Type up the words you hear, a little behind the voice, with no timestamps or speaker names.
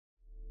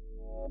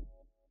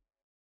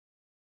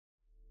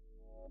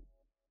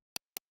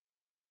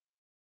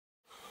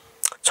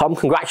Tom,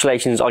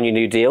 congratulations on your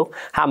new deal.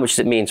 How much does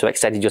it mean to have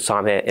extended your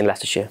time here in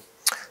Leicestershire?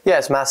 Yeah,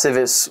 it's massive.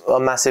 It's a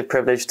massive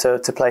privilege to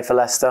play for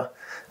Leicester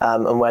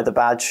and wear the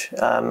badge.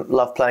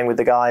 Love playing with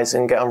the guys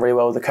and get on really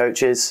well with the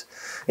coaches.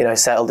 You know,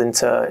 settled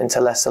into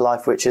Leicester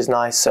life, which is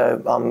nice.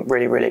 So I'm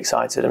really, really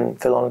excited and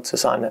feel honoured to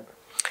sign it.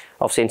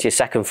 Obviously into your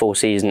second full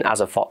season as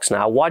a Fox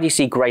now. Why do you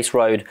see Grace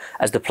Road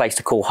as the place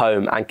to call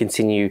home and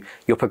continue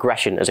your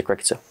progression as a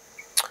cricketer?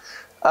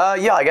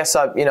 Yeah, I guess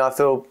I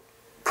feel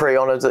pretty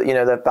honoured that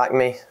they've backed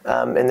me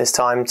in this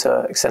time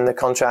to extend the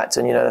contract,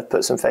 and they've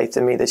put some faith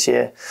in me this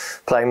year,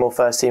 playing more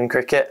first team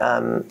cricket.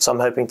 So I'm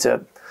hoping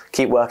to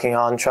keep working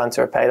hard and trying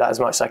to repay that as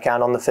much as I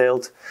can on the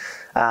field.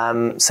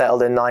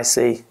 Settled in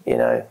nicely,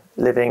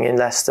 living in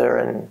Leicester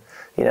and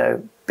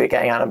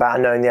getting out and about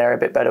and knowing the area a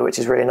bit better, which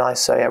is really nice.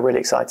 So yeah, really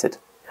excited.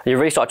 You've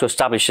really started to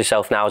establish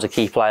yourself now as a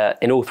key player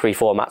in all three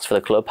formats for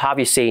the club. How have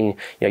you seen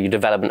your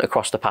development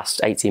across the past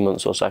 18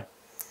 months or so?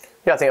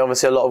 Yeah, I think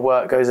obviously a lot of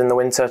work goes in the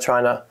winter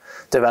trying to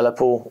develop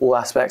all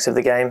aspects of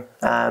the game.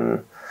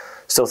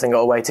 Still think I've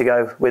got a way to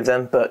go with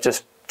them, but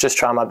just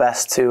try my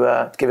best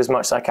to give as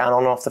much as I can on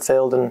and off the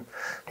field, and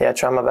yeah,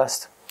 try my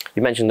best.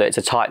 You mentioned that it's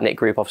a tight-knit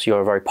group. Obviously,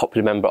 you're a very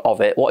popular member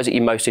of it. What is it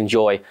you most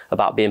enjoy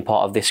about being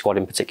part of this squad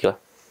in particular?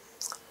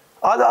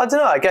 I don't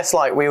know. I guess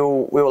like we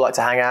all like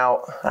to hang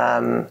out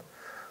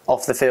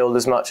off the field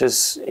as much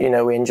as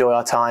we enjoy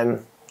our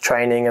time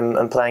training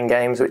and playing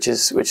games, which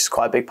is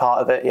quite a big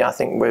part of it. Yeah, I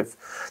think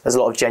there's a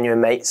lot of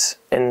genuine mates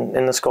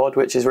in the squad,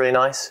 which is really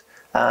nice.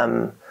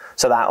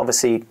 So that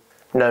obviously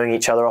knowing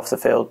each other off the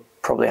field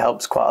probably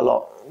helps quite a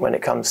lot when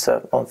it comes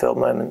to on-field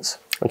moments.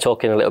 And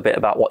talking a little bit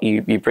about what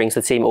you bring to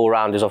the team,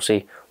 all-rounders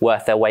obviously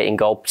worth their weight in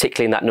gold,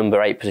 particularly in that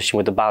number 8 position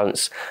with the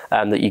balance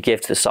that you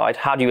give to the side.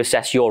 How do you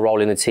assess your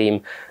role in the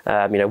team,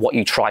 what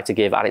you try to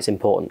give and its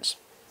importance?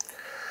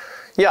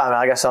 Yeah,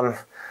 I guess I'm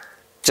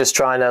just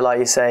trying to, like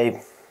you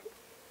say,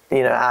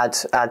 add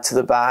to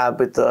the bat,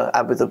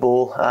 add with the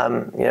ball.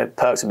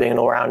 Perks of being an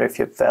all-rounder: if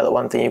you fail at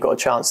one thing, you've got a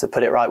chance to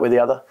put it right with the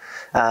other.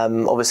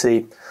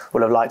 Obviously,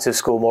 would have liked to have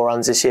scored more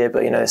runs this year,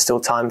 but there's still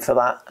time for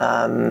that.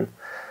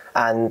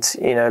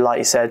 And like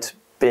you said,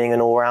 being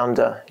an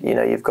all-rounder,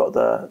 you've got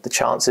the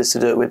chances to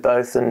do it with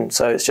both, and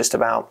so it's just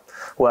about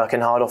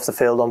working hard off the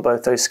field on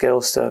both those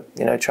skills to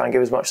try and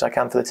give as much as I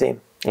can for the team.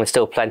 And there's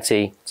still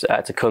plenty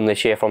to come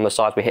this year from the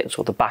side. We hit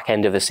sort of the back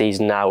end of the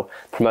season now.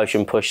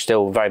 Promotion push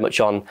still very much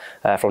on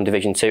from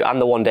Division 2, and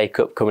the One Day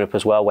Cup coming up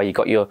as well, where you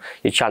got your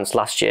chance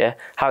last year.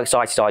 How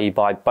excited are you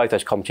by both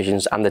those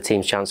competitions and the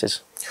team's chances?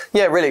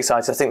 Yeah, really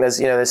excited. I think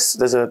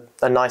there's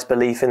a nice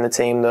belief in the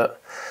team that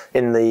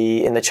in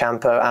the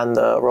Champo and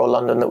the Royal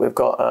London that we've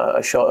got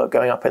a shot at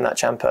going up in that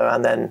Champo,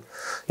 and then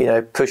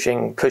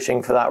pushing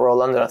for that Royal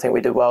London. I think we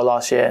did well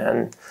last year,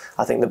 and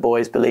I think the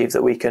boys believe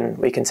that we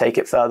can take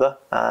it further.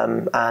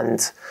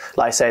 And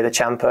like I say, the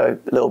Champo,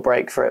 little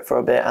break for it for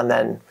a bit, and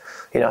then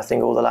I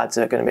think all the lads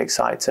are going to be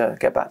excited to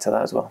get back to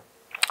that as well.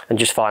 And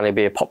just finally,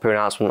 be a popular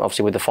announcement,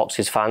 obviously, with the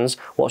Foxes fans.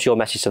 What's your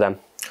message to them?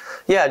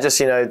 Yeah, just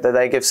that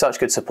they give such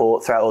good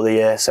support throughout all the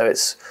year, so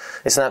it's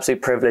an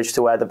absolute privilege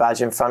to wear the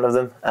badge in front of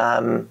them,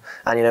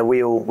 and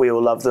we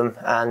all love them,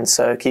 and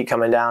so keep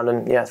coming down,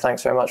 and yeah,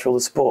 thanks very much for all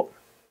the support.